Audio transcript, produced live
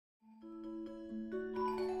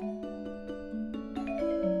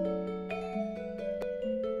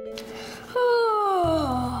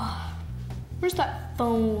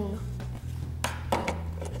phone.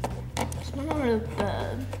 It's not under the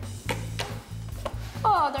bed.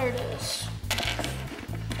 Oh, there it is.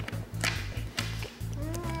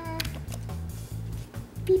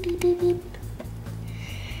 Beep, beep, beep, beep.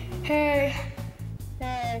 Hey.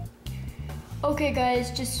 Hey. Okay, guys,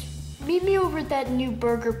 just meet me over at that new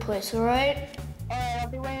burger place, all right? Alright, I'll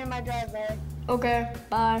be waiting in my driveway. Okay,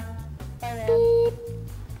 bye. Bye, man. Beep.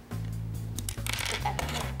 Get back to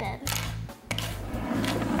my bed.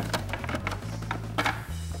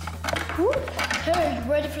 Whew. Hey,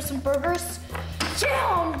 you ready for some burgers?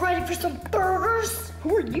 Yeah, I'm ready for some burgers.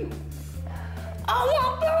 Who are you? I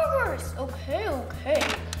want burgers. Okay, okay.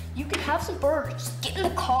 You can have some burgers. Just get in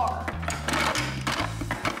the car.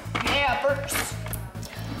 Yeah, burgers.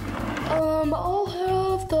 I'll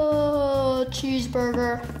have the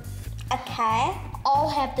cheeseburger. Okay. I'll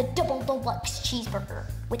have the double deluxe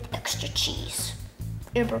cheeseburger with extra cheese.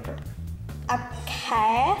 And burger.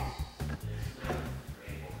 Okay.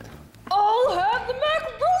 I'll have the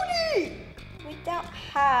macaroni. We don't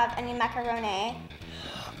have any macaroni.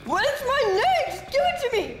 What is my name? Just give it to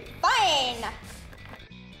me. Fine.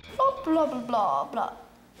 Blah, blah, blah, blah, blah.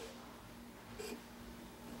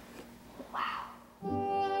 Wow.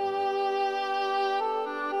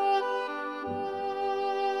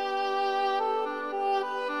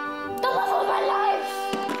 The love of my life.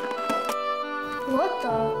 What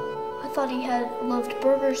the? I thought he had loved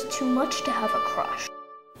burgers too much to have a crush.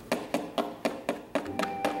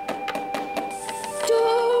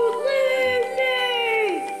 Don't leave me!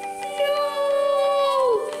 No!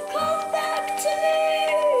 Come back to me!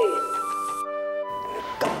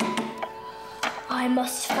 I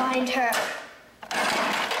must find her.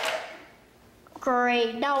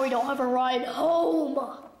 Great, now we don't have a ride home.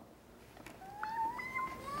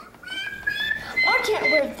 I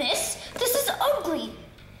can't wear this. This is ugly.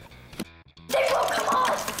 They will come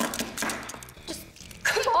off. Just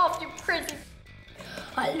come off, you pretty.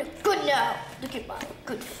 I look good now. Look at my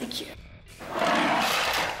good figure.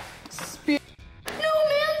 No,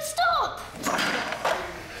 man, stop.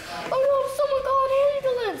 Oh no, someone call an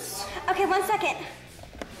ambulance. Okay, 1 second.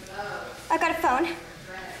 I got a phone.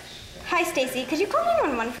 Hi, Stacy. Could you call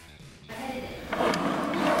 911?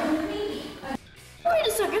 Wait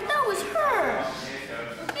a second, that was her.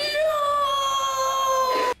 No!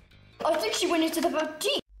 I think she went into the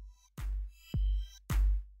boutique.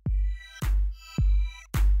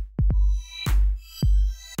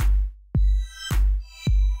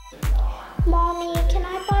 Mommy, can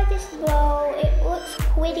I buy this bow? It looks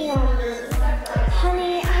pretty on me.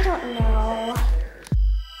 Honey, I don't know.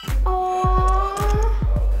 Aww.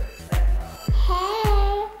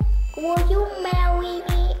 Hey, will you marry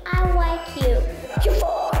me? I like you. You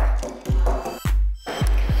are.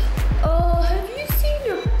 Have you seen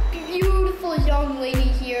a beautiful young lady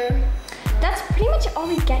here? That's pretty much all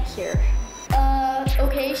we get here.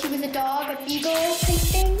 Okay, she was a dog, a beagle type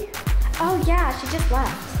thing. Oh yeah, she just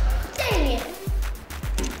left. Dang it.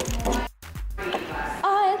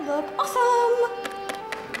 I look awesome.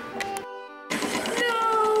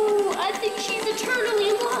 No, I think she's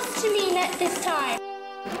eternally lost to me at this time.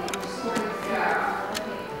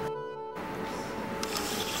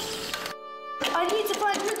 I need to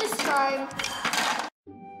find her this time.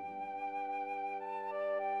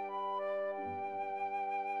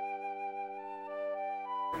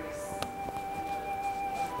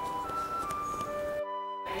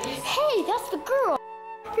 Hey, that's the girl.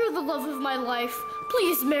 You're the love of my life.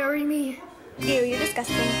 Please marry me. Ew, you're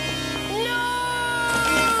disgusting. No!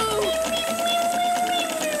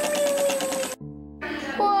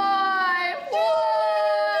 Why?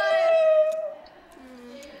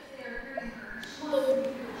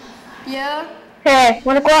 Yeah? Hey,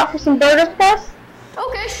 wanna go out for some burgers, plus?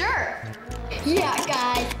 Okay, sure. Yeah,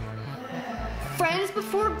 guys. Friends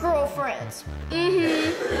before girlfriends.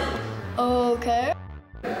 Mm-hmm. Okay.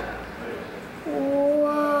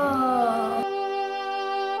 Whoa.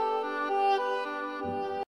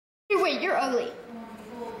 Hey, wait, you're ugly.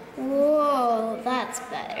 Whoa, that's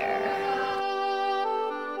better.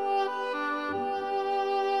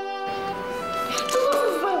 The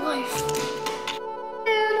love of my life.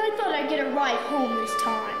 And I thought I'd get a ride home this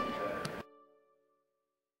time.